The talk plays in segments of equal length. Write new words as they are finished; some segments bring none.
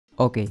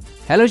Okay,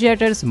 hello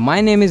chatters,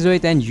 my name is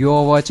Rohit and you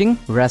are watching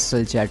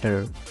wrestle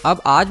chatter.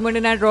 अब आज Monday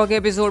night raw के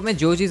episode में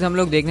जो चीज़ हम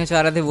लोग देखने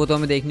चाह रहे थे वो तो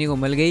हमें देखने को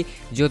मिल गई,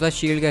 जो था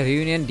शील्ड का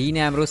reunion. Dean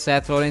Ambrose,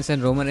 Seth Rollins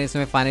and Roman Reigns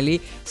में फाइनली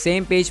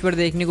सेम पेज पर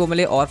देखने को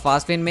मिले और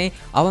फास्ट लेन में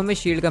अब हमें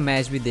शील्ड का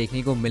मैच भी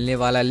देखने को मिलने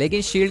वाला।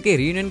 लेकिन शील्ड के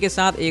रियूनियन के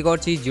साथ एक और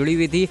चीज़ जुड़ी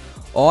हुई थी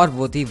और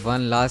वो थी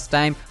वन लास्ट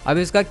टाइम। अब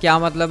इसका क्या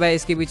मतलब है,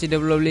 इसके पीछे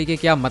डब्ल्यूडब्ल्यूई के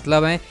क्या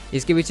मतलब हैं,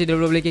 इसके पीछे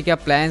डब्ल्यूडब्ल्यूई के क्या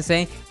प्लान्स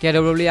हैं, क्या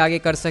डब्ल्यूडब्ल्यूई आगे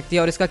कर सकती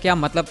है और इसका क्या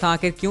मतलब था,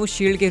 आखिर क्यों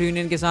शील्ड के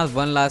रियूनियन के साथ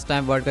वन लास्ट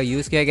टाइम वर्ड का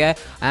यूज़ किया गया है।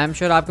 आई एम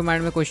श्योर आपके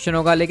माइंड में क्वेश्चन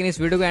होगा, लेकिन इस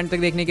वीडियो को एंड तक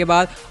देखने के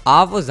बाद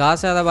आप वो ज़्यादा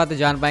से ज़्यादा बातें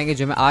जान पाएंगे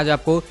जो मैं आज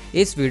आपको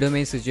इस वीडियो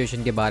में इस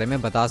सिचुएशन के बारे में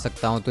बता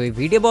सकता हूँ। तो ये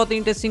वीडियो बहुत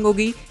इंटरेस्टिंग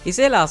होगी,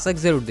 इसे लास्ट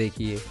तक जरूर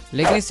देखिए।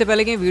 लेकिन इससे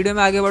पहले कि वीडियो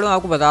में आगे बढ़ूँ,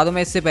 आपको बता दूं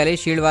मैं इससे पहले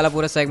शील्ड वाला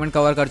पूरा सेगमेंट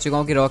कवर कर चुका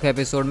हूँ कि रॉ के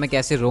एपिसोड में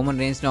कैसे रोमन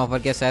रेंस ने ऑफर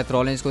किया सेथ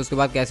रॉलिंस को, उसके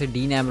बाद कैसे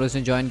डीन एम्ब्रोस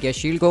ने ज्वाइन किया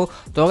शील्ड को।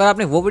 तो अगर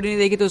आपने वो वीडियो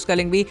नहीं देखी तो उसका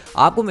लिंक भी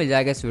आपको मिल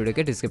जाएगा इस वीडियो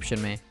के डिस्क्रिप्शन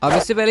में। अब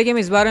इससे पहले कि हम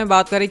इस बारे में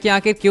बात करें कि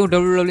आखिर क्यों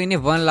डब्ल्यूडब्ल्यूई ने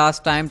वन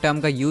लास्ट टाइम टर्म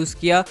का यूज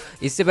किया,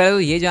 इससे पहले तो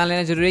ये जान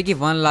लेना जरूरी है कि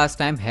वन लास्ट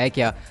टाइम है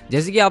क्या।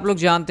 जैसे कि आप लोग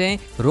जानते हैं,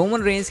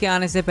 रोमन रेंस के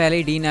आने से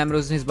पहले डीन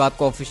एम्ब्रोस ने इस बात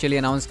को ऑफिशियली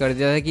अनाउंस कर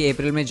दिया था कि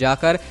अप्रैल में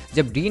जाकर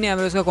जब डीन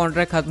एम्ब्रोस का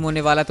कॉन्ट्रैक्ट खत्म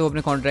होने वाला तो वो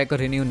अपने कॉन्ट्रैक्ट को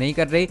रिन्यू नहीं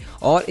कर रहे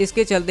और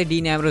इसके चलते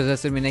डीन एम्ब्रोस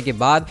रेसलमेनिया के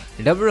बाद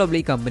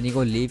डब्ल्यूडब्ल्यूई कंपनी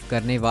को लीव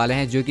करने वाले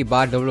हैं, जो कि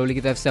बात डब्ल्यूडब्ल्यूई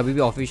की तरफ से अभी भी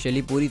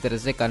ऑफिशियली पूरी तरह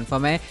से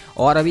कंफर्म है।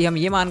 और अभी हम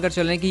ये मानकर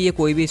चल रहे हैं कि ये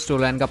कोई भी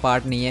स्टोरी लाइन का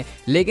पार्ट नहीं है।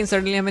 लेकिन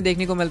सडनली हमें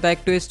देखने को मिलता है एक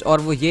ट्विस्ट,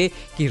 और वो ये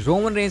कि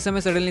रोमन रेंस हमें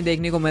सडनली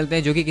देखने को मिलते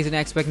हैं, जो कि किसी ने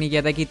एक्सपेक्ट नहीं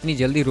किया था कि इतनी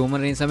जल्दी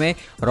रोमन रेंस हमें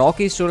रॉ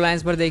की स्टोरी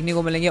लाइन्स पर देखने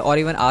को मिलेंगे। और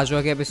इवन आज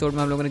रॉ के एपिसोड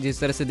में हम लोगों ने जिस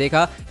तरह से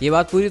देखा, ये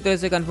बात पूरी तरह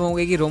से कंफर्म हो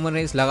गई कि रोमन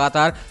रेंस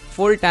लगातार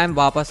फुल टाइम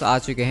वापस आ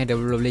चुके हैं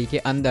डब्ल्यूडब्ल्यूई के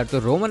अंदर। तो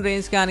रोमन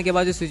रेंस के आने के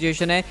बाद जो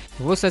सिचुएशन है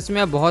वो सच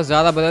में बहुत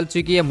ज्यादा बदल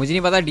चुकी है। मुझे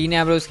नहीं पता डीन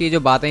एम्ब्रोस की जो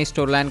बातें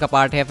स्टोरी लाइन का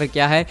पार्ट है या फिर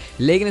क्या है,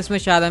 लेकिन इसमें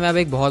शायद हमें अब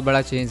एक बहुत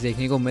बड़ा चेंज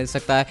देखने को मिल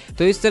सकता है।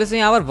 तो इस तरह से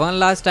यहाँ पर वन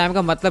लास्ट टाइम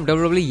का मतलब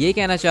डब्ल्यूडब्ल्यूई ये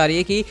कहना चाह रही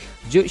है कि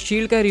जो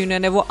शील्ड का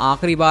रियूनियन है वो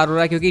आखिरी बार हो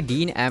रहा है, क्योंकि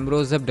डीन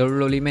एम्ब्रोस अब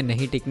डब्ल्यूडब्ल्यूई में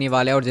नहीं टिकने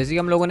वाले। और जैसे कि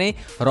हम लोगों ने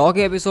रॉ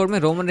के एपिसोड में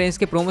रोमन रेंस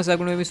के प्रोमो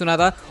सेगमेंट में भी सुना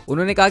था,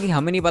 उन्होंने कहा कि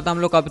हमें नहीं पता हम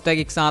लोग कब तक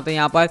एक साथ हैं,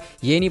 यहाँ पर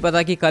ये नहीं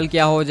पता कि कल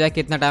क्या हो जाए,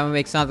 कितना टाइम हम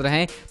एक साथ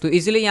रहें। तो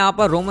इसलिए यहाँ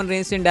पर रोमन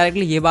रेंस ने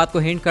डायरेक्टली ये बात को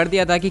हिंट कर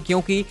दिया था कि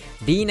क्योंकि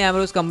डीन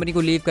एम्ब्रोस कंपनी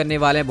को लीव करने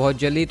वाले हैं बहुत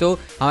जल्दी, तो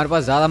हमारे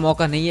पास ज्यादा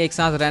मौका नहीं है एक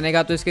साथ रहने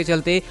का। तो इसके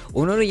चलते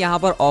उन्होंने यहाँ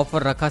पर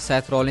ऑफर रखा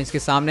सेथ रॉलिंस के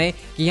सामने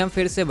कि हम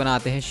फिर से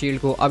बनाते हैं शील्ड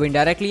को। अब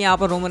इनडायरेक्टली यहाँ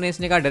पर रोमन रेंस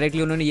ने कहा,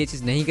 डायरेक्टली उन्होंने ये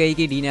चीज नहीं कही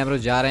कि डीन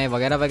एम्ब्रोस जा रहे हैं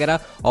वगैरह वगैरह,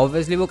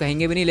 ऑब्वियसली वो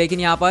कहेंगे भी नहीं। लेकिन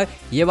यहाँ पर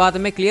यह बात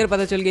हमें क्लियर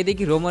पता चल गई थी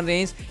कि रोमन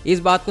रेंस इस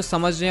बात को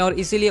समझ रहे हैं और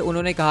इसीलिए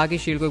उन्होंने कहा कि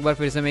शील्ड को एक बार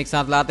फिर से हम एक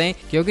साथ लाते हैं,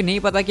 क्योंकि नहीं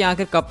पता कि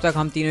आखिर कब तक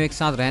हम तीनों एक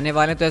साथ रहने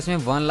वाले हैं। तो इसमें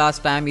वन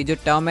लास्ट टाइम ये जो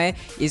टर्म है,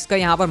 इसका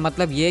यहाँ पर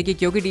मतलब ये है कि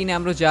क्योंकि डीन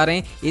एम्ब्रोस जा रहे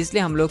हैं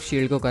इसलिए हम लोग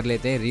शील्ड को कर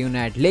लेते हैं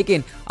रियूनाइट।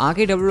 लेकिन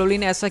आखिर डब्ल्यूडब्ल्यूई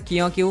ने ऐसा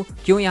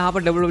क्यों यहाँ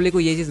पर डब्ल्यूडब्ल्यूई को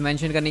ये चीज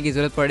मेंशन करने की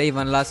जरूरत पड़ी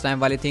वन लास्ट टाइम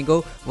वाली थिंग को।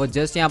 वो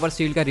जस्ट यहाँ पर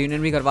शील्ड का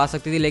रियूनियन भी करवा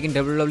सकती थी, लेकिन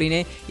डब्ल्यूडब्ल्यूई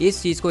ने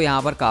इस चीज को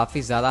यहाँ पर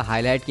काफी ज्यादा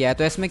हाईलाइट किया है।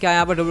 तो इसमें क्या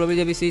यहाँ पर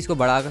डब्ल्यूडब्ल्यूई जब इस चीज को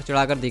बढ़ाकर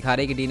चढ़ाकर दिखा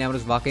रहे हैं कि डीन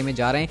एम्ब्रोस वाकई में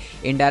जा रहे हैं,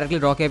 इनडायरेक्टली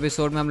रॉ के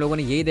एपिसोड में हम लोगों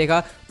ने यही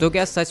देखा, तो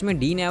क्या सच में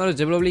डीन एम्ब्रोस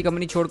डब्ल्यूडब्ल्यूई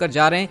कंपनी छोड़कर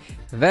जा रहे हैं?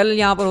 वेल,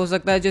 यहाँ पर हो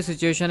सकता है जो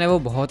सिचुएशन है वो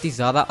बहुत ही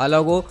ज्यादा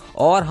अलग हो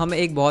और हमें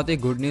एक बहुत ही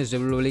गुड न्यूज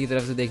डब्ल्यूडब्ल्यूई की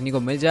तरफ से देखने को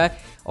मिल जाए,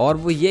 और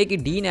वो ये कि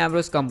डीन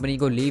एम्ब्रोस कंपनी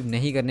को लीव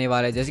नहीं करने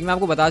वाले। जैसे कि मैं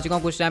आपको बता चुका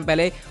हूँ कुछ टाइम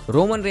पहले,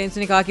 रोमन रेंस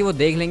ने कहा कि वो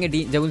देख लेंगे,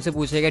 जब उनसे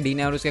पूछेगा डीन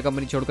एम्ब्रोस की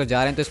कंपनी छोड़कर जा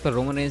रहे हैं तो इस पर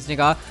रोमन रेंस ने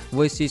कहा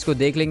वो इस चीज को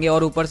देख लेंगे।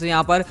 और ऊपर से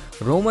यहाँ पर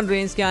रोमन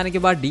रेंस के आने के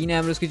बाद डीन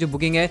एम्ब्रोस की जो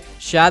बुकिंग है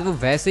शायद वो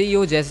वैसे ही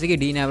हो जैसे कि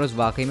डीन एम्ब्रोस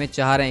वाकई में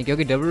चाह रहे हैं,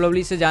 क्योंकि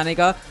डब्ल्यूडब्ल्यूई से जाने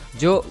का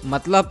जो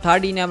मतलब था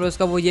डीन एम्ब्रोस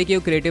का वो ये कि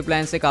वो क्रिएटिव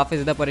प्लान से काफी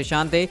ज्यादा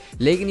परेशान थे।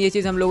 लेकिन ये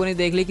चीज हम लोगों ने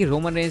देख ली कि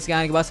रोमन रेंस के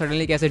आने के बाद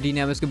सडनली कैसे डीन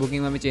एम्ब्रोस की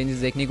बुकिंग में हमें चेंजेस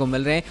देखने को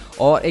मिल रहे हैं,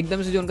 और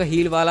एकदम से जो उनका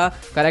हील वाला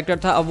कैरेक्टर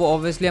था अब वो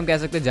ऑब्वियसली हम कह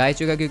सकते हैं जा ही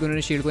चुका, क्योंकि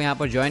उन्होंने शील्ड को यहाँ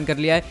पर ज्वाइन कर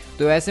लिया है।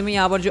 तो ऐसे में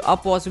यहाँ पर जो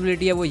अब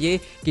पॉसिबिलिटी है वो ये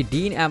कि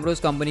डीन एम्ब्रोस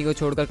कंपनी को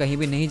छोड़कर कहीं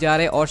भी नहीं जा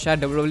रहे, और शायद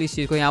डब्ल्यूडब्ल्यूई इस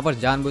चीज को यहाँ पर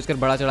जानबूझकर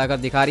बड़ा चढ़ाकर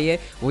दिखा रही है।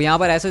 वो यहाँ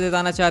पर ऐसा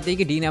जताना चाहती है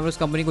कि डीन एम्ब्रोस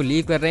कंपनी को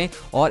लीव कर रहे हैं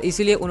और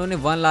इसीलिए उन्होंने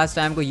वन लास्ट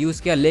टाइम को यूज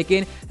किया।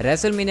 लेकिन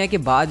रेसलमेनिया के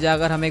बाद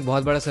जाकर हमें एक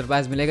बहुत बड़ा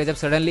सरप्राइज मिलेगा, जब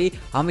सडनली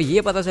हमें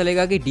ये पता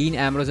चलेगा कि डीन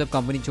एम्ब्रोस अब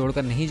कंपनी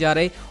छोड़कर नहीं जा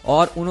रहे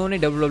और उन्होंने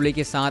डब्ल्यूडब्ल्यूई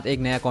के साथ एक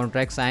नया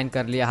कॉन्ट्रैक्ट साइन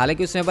कर लिया।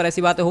 हालांकि उस समय पर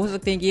ऐसी बातें हो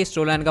सकती हैं कि ये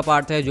स्टोरी लाइन का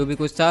पार्ट है जो भी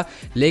कुछ था,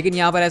 लेकिन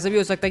यहाँ पर ऐसा भी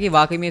हो सकता है कि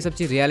वाकई में ये सब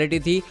चीज रियलिटी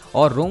थी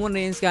और रोमन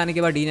रेंस के आने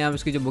के बाद डीन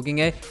एम्ब्रोस की जो बुकिंग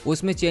है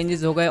उसमें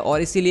चेंजेस हो गए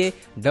और इसीलिए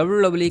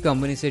डब्ल्यूडब्ल्यूई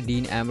कंपनी से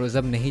डीन एम्ब्रोस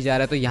अब नहीं जा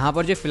रहा है। तो यहाँ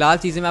पर जो फिलहाल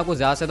चीजें मैं आपको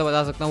ज्यादा से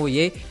बता सकता हूँ वो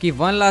ये कि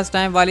वन लास्ट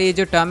टाइम वाली ये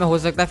जो टर्म है हो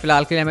सकता है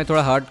फिलहाल के लिए हमें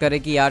थोड़ा हर्ट करे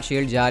कि यार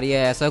शील्ड जा रही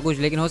है ऐसा कुछ,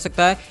 लेकिन हो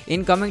सकता है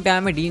इन कमिंग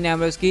टाइम में डीन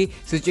एम्ब्रोस की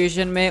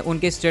सिचुएशन में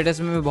उनके स्टेटस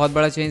में बहुत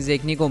बड़ा चेंज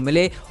देखने को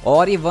मिले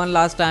और ये वन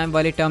लास्ट टाइम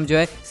वाली टर्म जो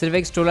है सिर्फ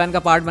एक स्टोरी लाइन का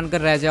पार्ट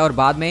बनकर रह जाए और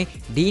बाद में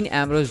डीन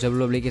एम्ब्रोस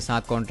डब्ल्यूडब्ल्यूई के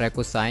साथ कॉन्ट्रैक्ट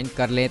को साइन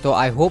कर ले। तो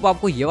आई होप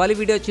आपको ये वाली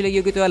वीडियो अच्छी लगी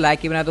होगी, तो लाइक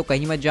के बिना तो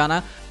कहीं मत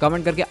जाना,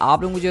 कमेंट करके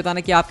आप लोग मुझे बताना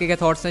कि आपके क्या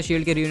थॉट्स हैं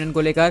शील्ड के रियूनियन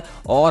को लेकर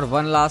और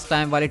वन लास्ट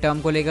टाइम वाले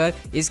टर्म को लेकर।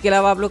 इसके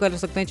अलावा आप लोग कर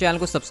सकते हैं चैनल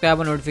को सब्सक्राइब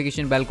और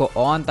नोटिफिकेशन बेल को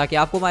ऑन, ताकि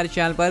आपको हमारे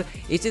चैनल पर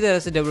इसी तरह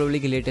से डब्ल्यूडब्ल्यूई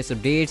की लेटेस्ट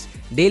अपडेट्स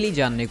डेली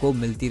जानने को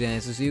मिलती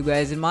रहे। सो सी you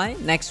guys in my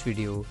next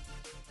video.